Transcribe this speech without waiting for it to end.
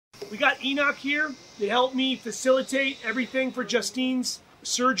We got Enoch here to help me facilitate everything for Justine's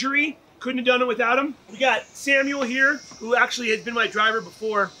surgery. Couldn't have done it without him. We got Samuel here, who actually has been my driver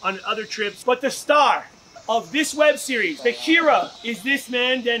before on other trips. But the star of this web series, the hero, is this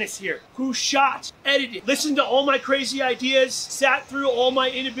man, Dennis here, who shot, edited, listened to all my crazy ideas, sat through all my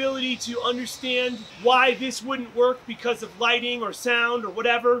inability to understand why this wouldn't work because of lighting or sound or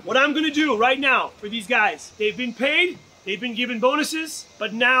whatever. What I'm gonna do right now for these guys, they've been paid, they've been given bonuses,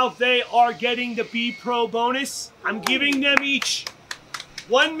 but now they are getting the Bepro bonus. I'm giving them each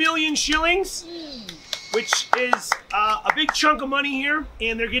 1 million shillings, which is a big chunk of money here,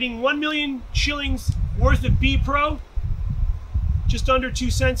 and they're getting 1 million shillings worth of Bepro, just under 2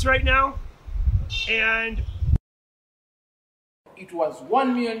 cents right now, and it was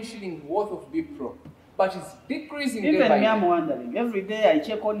 1 million shillings worth of Bepro, but it's decreasing. Even me, I'm wondering. Every day I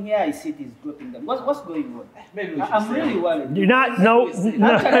check on here, I see it is dropping them. What's going on? Maybe we I'm really worried. you're not, no, Actually,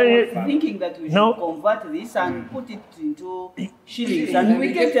 I was thinking that we should convert this and put it into shillings, and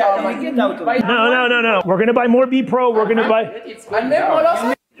we get out of it. No. We're gonna buy more Bepro. We're gonna buy.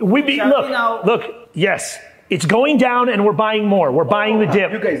 Look. Yes, it's going down, and we're buying more. We're buying the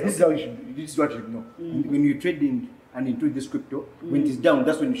dip. You guys, this is how you should. This is what you should know. When you trade in and into this crypto, when it is down,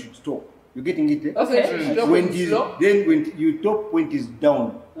 that's when you should stop. You're getting it? Eh? Okay. When you top, when it is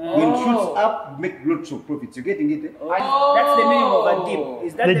down. When it shoots up, you make lots of profits. You're getting it? Eh? That's the meaning of a dip.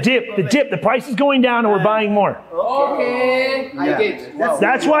 Is that the dip. The price is going down, and we're buying more. Okay. I get.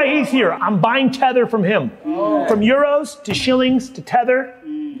 That's why he's here. I'm buying Tether from him. From euros to shillings to Tether.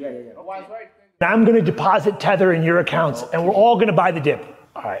 I'm going to deposit Tether in your accounts, and we're all going to buy the dip.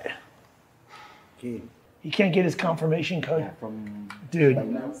 All right. Okay. He can't get his confirmation code. From dude.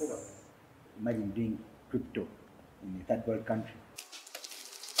 Imagine doing crypto in a third world country.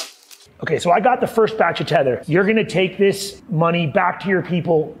 Okay, so I got the first batch of Tether. You're going to take this money back to your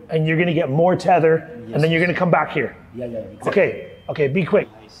people, and you're going to get more Tether, and then you're going to come back here. Yeah, exactly. Okay, be quick.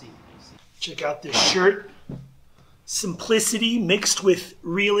 I see. Check out this shirt. Simplicity mixed with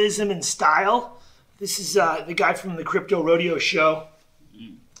realism and style. This is the guy from the Crypto Rodeo show.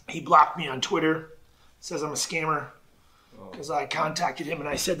 He blocked me on Twitter. Says I'm a scammer because I contacted him and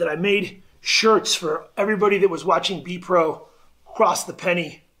I said that I made shirts for everybody that was watching Bepro cross the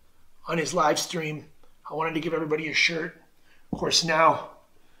penny on his live stream. I wanted to give everybody a shirt. Of course, now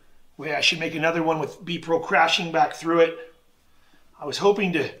I should make another one with Bepro crashing back through it. I was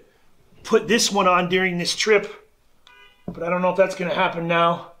hoping to put this one on during this trip, but I don't know if that's going to happen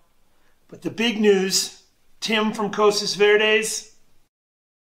now. But the big news, Tim from Cosas Verdes,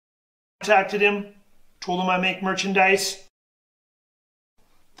 contacted him, told him I make merchandise.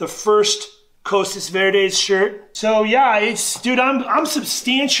 The first Cosas Verdes shirt. So yeah, dude, I'm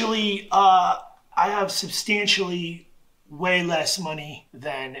substantially, I have substantially way less money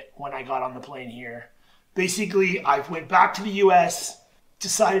than when I got on the plane here. Basically, I went back to the US,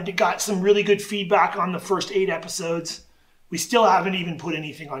 decided to got some really good feedback on the first 8 episodes. We still haven't even put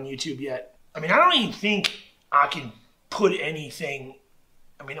anything on YouTube yet. I mean, I don't even think I can put anything.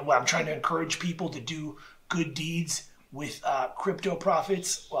 I mean, well, I'm trying to encourage people to do good deeds with crypto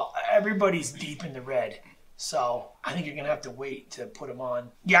profits. Well, everybody's deep in the red. So I think you're going to have to wait to put them on.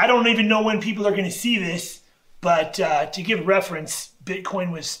 Yeah, I don't even know when people are going to see this. But to give reference,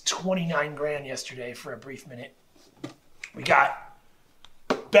 Bitcoin was 29 grand yesterday for a brief minute. We got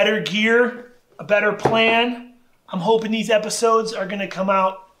better gear, a better plan. I'm hoping these episodes are going to come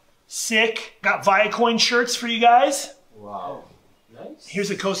out sick. Got Viacoin shirts for you guys. Wow. Nice. Here's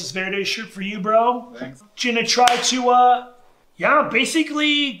a Cosas Verdes shirt for you, bro. Thanks. Gonna try to,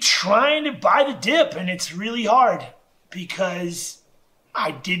 basically trying to buy the dip, and it's really hard because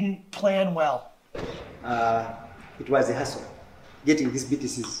I didn't plan well. It was a hassle getting these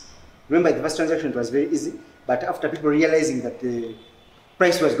BTCs. Remember, the first transaction was very easy, but after people realizing that the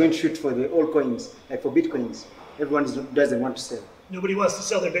price was going to shoot for the old coins, like for Bitcoins, everyone doesn't want to sell. Nobody wants to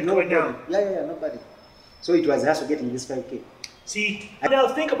sell their Bitcoin now. Yeah, nobody. So it was a hassle getting this 5K. See, now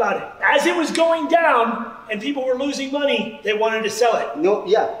think about it. As it was going down and people were losing money, they wanted to sell it. No,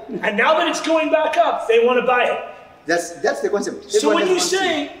 yeah. And now that it's going back up, they want to buy it. That's the concept. So when you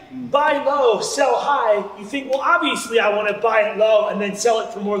say buy low, sell high, you think, well, obviously I want to buy it low and then sell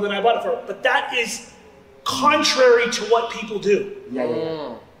it for more than I bought it for. But that is contrary to what people do.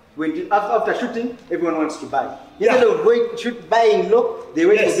 Yeah. When after shooting, everyone wants to buy. Instead of buying low, they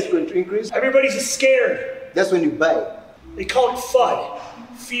wait for Bitcoin to increase. Everybody's scared. That's when you buy. They call it FUD.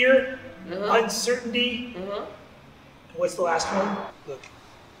 Fear, uncertainty. What's the last one? Look,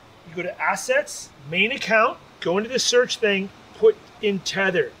 you go to assets, main account, go into the search thing, put in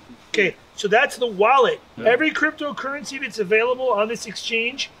Tether. Okay, so that's the wallet. Every cryptocurrency that's available on this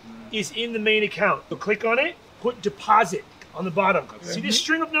exchange is in the main account. So click on it, put deposit on the bottom. See this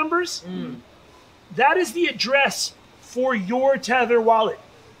string of numbers? That is the address for your Tether wallet,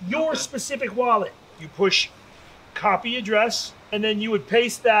 your specific wallet. You push copy address, and then you would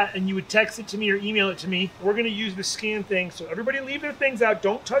paste that and you would text it to me or email it to me. We're gonna use the scan thing. So everybody leave their things out.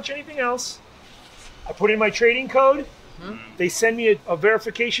 Don't touch anything else. I put in my trading code. They send me a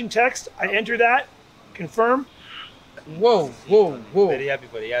verification text. I enter that, confirm. Whoa. Very happy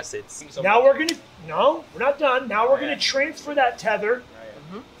for the assets. Now we're gonna, no, we're not done. Now we're gonna transfer that Tether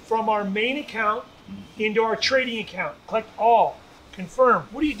from our main account into our trading account. Click all, confirm.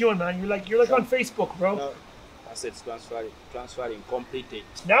 What are you doing, man? You're like on Facebook, bro. No. Assets transferring completed.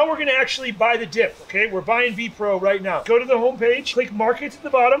 Now we're gonna actually buy the dip, okay? We're buying Bepro right now. Go to the home page, click markets at the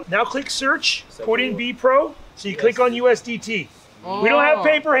bottom. Now click search, put in Bepro. So you click on USDT. We don't have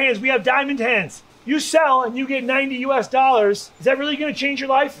paper hands, we have diamond hands. You sell and you get $90 US. Is that really gonna change your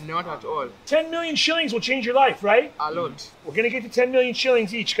life? Not at all. 10 million shillings will change your life, right? A lot. We're gonna get to 10 million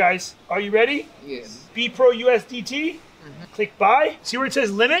shillings each, guys. Are you ready? Yes. Bepro USDT. Click buy. See where it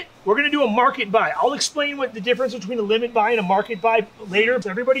says limit? We're gonna do a market buy. I'll explain what the difference between a limit buy and a market buy later. So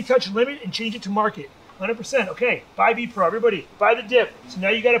everybody touch limit and change it to market. 100%. Okay, buy Bepro. Everybody, buy the dip. So now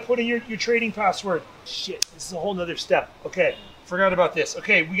you gotta put in your trading password. Shit, this is a whole nother step. Okay, forgot about this.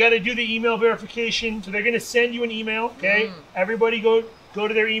 Okay, we gotta do the email verification. So they're gonna send you an email, okay? Everybody go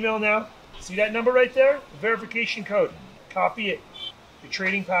to their email now. See that number right there? The verification code. Copy it. Your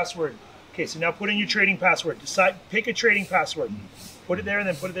trading password. Okay, so now put in your trading password. Pick a trading password. Put it there and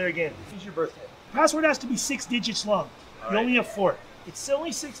then put it there again. Use your birthday. Password has to be 6 digits long. You only have 4. It's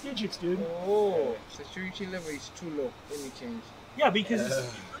only 6 digits, dude. Oh, security level is too low. Let me change. Yeah, because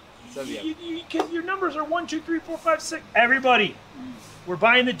your numbers are 1, 2, 3, 4, 5, 6. Everybody, we're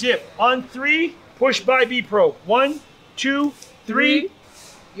buying the dip. On 3, push buy Bepro. 1, 2, 3.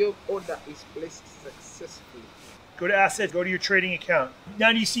 Your order is placed successfully. Go to assets, go to your trading account.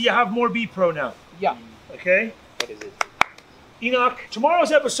 Now do you see you have more Bepro now? Yeah. Okay? What is it? Enoch,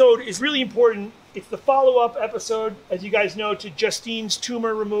 tomorrow's episode is really important. It's the follow-up episode, as you guys know, to Justine's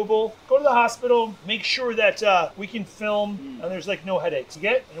tumor removal. Go to the hospital, make sure that we can film and there's like no headaches. You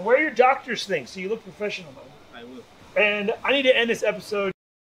get? And wear your doctor's thing so you look professional, man. I will. And I need to end this episode